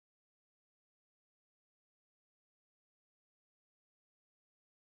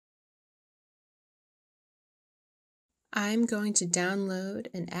I'm going to download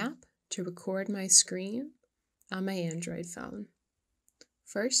an app to record my screen on my Android phone.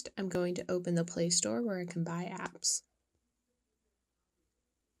 First, I'm going to open the Play Store where I can buy apps.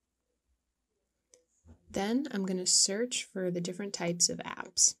 Then I'm going to search for the different types of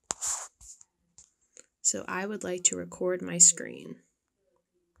apps. So I would like to record my screen.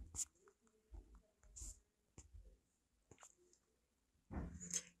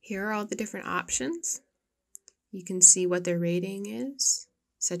 Here are all the different options. You can see what their rating is,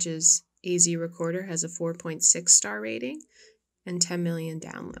 such as AZ Recorder has a 4.6 star rating and 10 million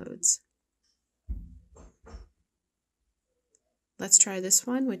downloads. Let's try this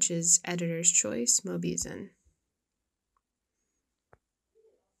one, which is Editor's Choice Mobizen.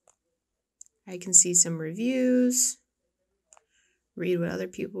 I can see some reviews, read what other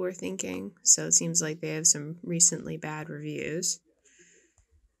people were thinking, so it seems like they have some recently bad reviews.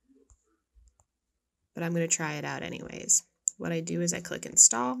 But I'm going to try it out anyways. What I do is I click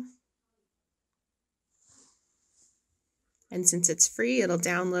install. And since it's free, it'll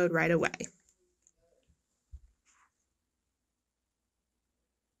download right away.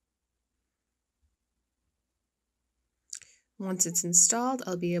 Once it's installed,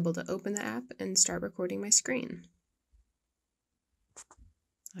 I'll be able to open the app and start recording my screen.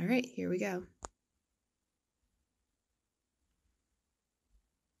 All right, here we go.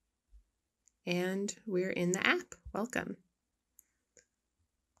 And we're in the app. Welcome.